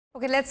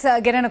Okay, let's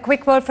get in a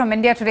quick word from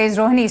India Today's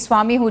Rohini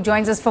Swami, who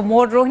joins us for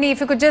more. Rohini, if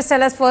you could just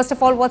tell us first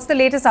of all, what's the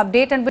latest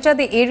update and which are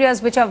the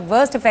areas which are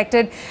worst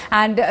affected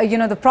and,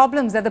 the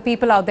problems that the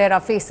people out there are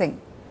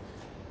facing?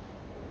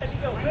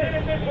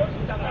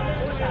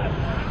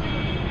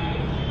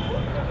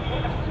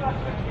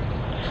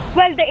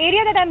 Well, the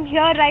area that I'm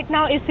here right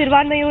now is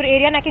Thiruvanmiyur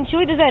area, and I can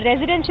show you this is a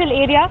residential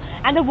area,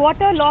 and the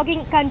water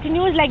logging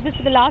continues like this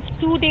for the last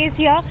 2 days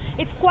here.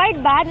 It's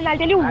quite bad, and I'll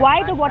tell you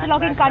why the water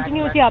logging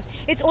continues here.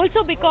 It's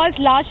also because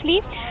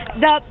largely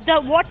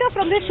the water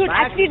from this should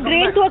actually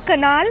drain to a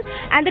canal,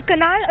 and the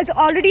canal is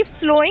already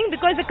flowing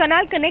because the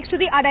canal connects to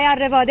the Adayar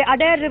River. The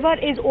Adayar River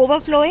is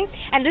overflowing,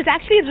 and there's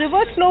actually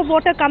reverse flow of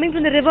water coming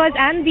from the rivers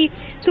and the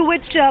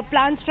sewage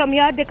plants from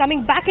here. They're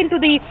coming back into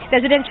the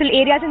residential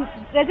areas, and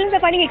residents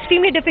are finding it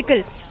extremely difficult.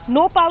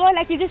 No power,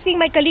 like you just seeing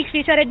my colleagues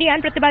Srisha Reddy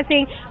and Pratibha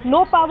saying,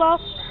 no power,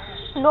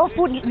 no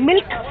food,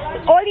 milk,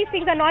 all these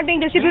things are not being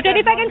distributed.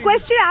 If I can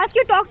ask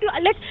you, talk to,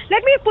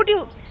 let me put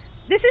you,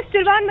 this is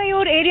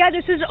Thiruvanmiyur area,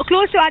 this is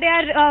close to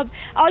Adayar.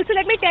 Also,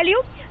 let me tell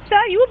you,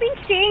 sir, you've been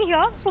staying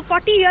here for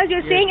 40 years,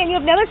 you're saying, and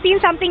you've never seen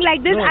something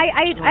like this. No.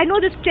 I know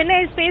this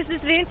Chennai has faced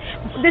this rain.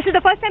 This is the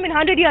first time in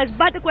 100 years.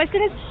 But the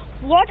question is,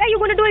 what are you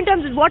going to do in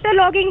terms of water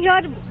logging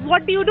here?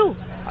 What do you do?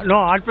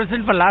 No, at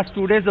present for last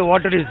 2 days the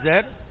water is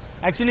there.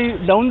 Actually,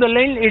 down the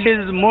lane it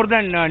is more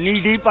than knee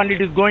deep, and it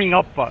is going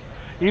up.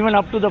 Even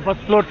up to the first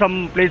floor,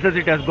 some places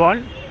it has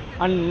gone.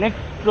 And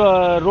next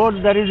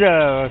road there is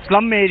a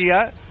slum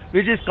area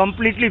which is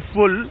completely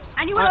full.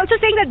 And you were also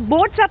saying that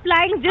boats are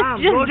plying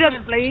boats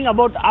are plying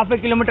about half a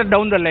kilometer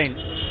down the lane,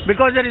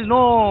 because there is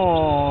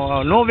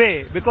no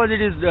way, because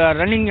it is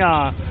running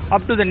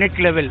up to the neck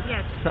level.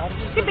 Yes.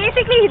 So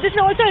basically, this is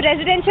also a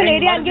residential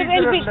area, and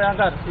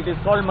it is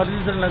called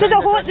Marjisar Nagar.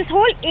 So this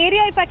whole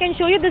area, if I can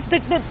show you,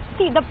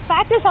 see, the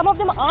fact is some of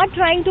them are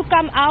trying to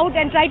come out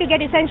and try to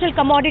get essential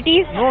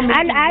commodities,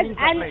 and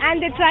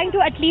they're trying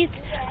to at least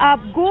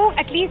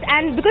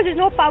and because there's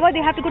no power, they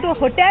have to go to a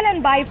hotel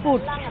and buy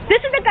food. This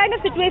is the kind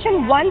of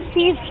situation one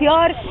sees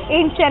here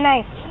in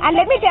Chennai. And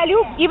let me tell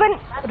you, even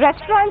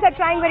restaurants are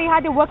trying very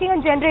hard. They're working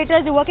on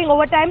generators, they're working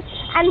overtime,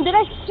 and there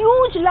are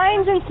huge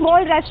lines in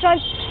small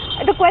restaurants.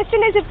 The question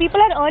is, if people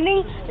are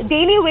earning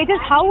daily wages,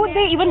 how would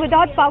they, even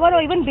without power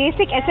or even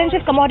basic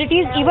essential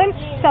commodities, even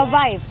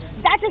survive?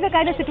 That is the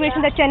kind of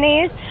situation that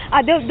Chennai is.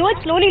 Though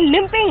it's slowly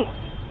limping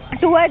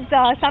towards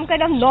some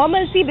kind of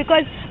normalcy,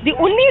 because the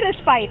only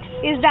respite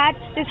is that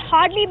there's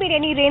hardly been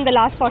any rain the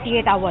last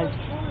 48 hours.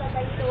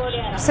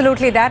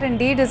 Absolutely, that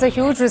indeed is a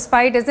huge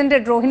respite, isn't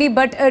it, Rohini?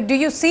 But do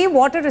you see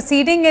water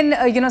receding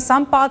in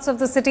some parts of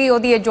the city or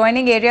the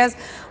adjoining areas?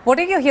 What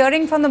are you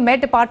hearing from the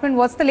Met Department?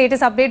 What's the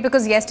latest update?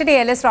 Because yesterday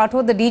LS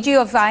Rathod, the DG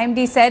of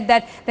IMD, said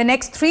that the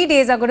next 3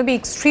 days are going to be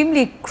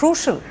extremely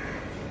crucial.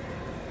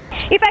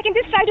 If I can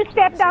just try to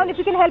step down, if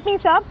you can help me,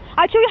 sir,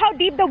 I'll show you how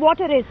deep the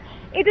water is.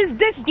 It is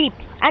this deep,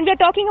 and we're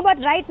talking about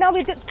right now,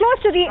 we're close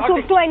to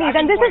our knees,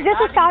 and this is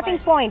just a starting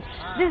point.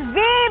 This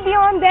way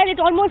beyond there, it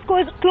almost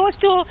goes close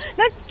to,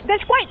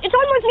 it's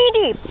almost knee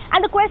deep.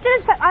 And the question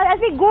is, as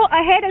we go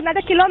ahead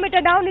another kilometer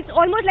down, it's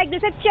almost like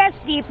this is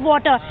chest deep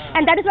water,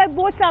 and that is why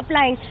boats are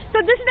plying. So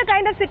this is the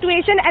kind of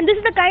situation, and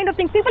this is the kind of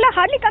thing. People are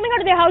hardly coming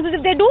out of their houses.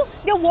 If they do,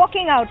 they're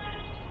walking out,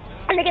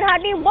 and they can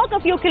hardly walk a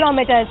few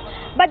kilometers.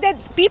 But the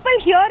people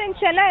here in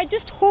Chennai are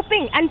just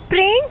hoping and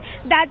praying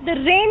that the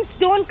rains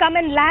don't come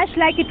and lash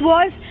like it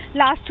was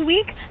last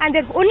week, and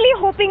they're only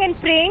hoping and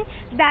praying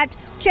that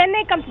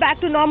Chennai comes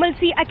back to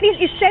normalcy, at least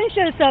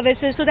essential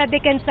services, so that they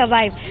can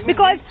survive.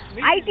 Because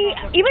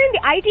even in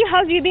the IT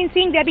house, we've been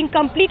seeing they're being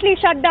completely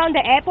shut down.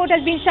 The airport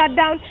has been shut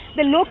down.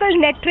 The local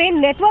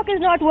train network is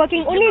not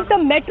working. Only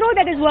the metro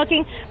that is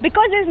working,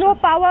 because there's no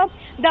power.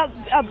 The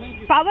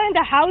power in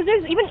the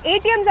houses, even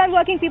ATMs aren't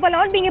working. People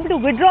are not being able to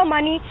withdraw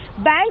money.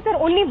 Banks are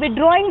only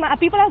withdrawing.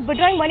 People are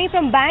withdrawing money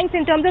from banks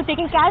in terms of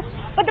taking cash.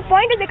 But the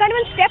point is, they can't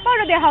even step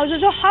out of their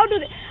houses. So how do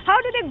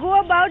they go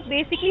about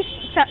basically?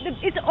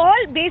 It's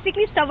all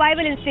basically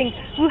survival instinct.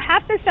 You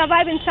have to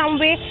survive in some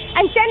way,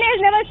 and Chennai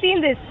has never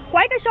seen this.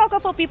 Quite a shocker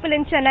for people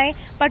in Chennai,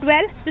 but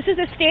well, this is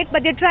a state,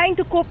 but they're trying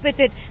to cope with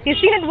it. They've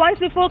seen it once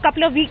before, a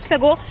couple of weeks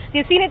ago.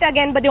 They've seen it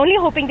again, but they're only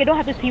hoping they don't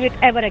have to see it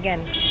ever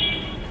again.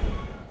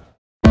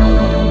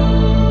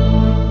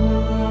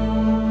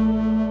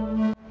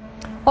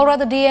 Or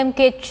rather,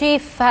 DMK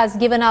chief has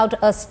given out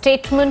a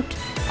statement,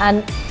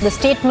 and the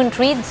statement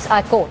reads,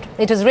 I quote,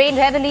 "It has rained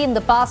heavily in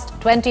the past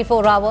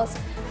 24 hours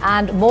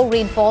and more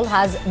rainfall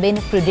has been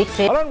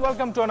predicted." Hello and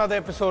welcome to another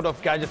episode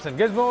of Gadgets and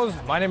Gizmos.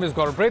 My name is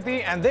Gaurav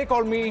Prethi, and they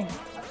call me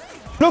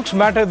Looks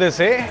Matter, they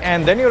say,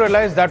 and then you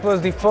realize that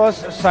was the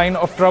first sign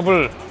of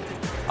trouble.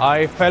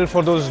 I fell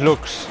for those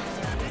looks.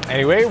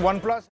 Anyway, OnePlus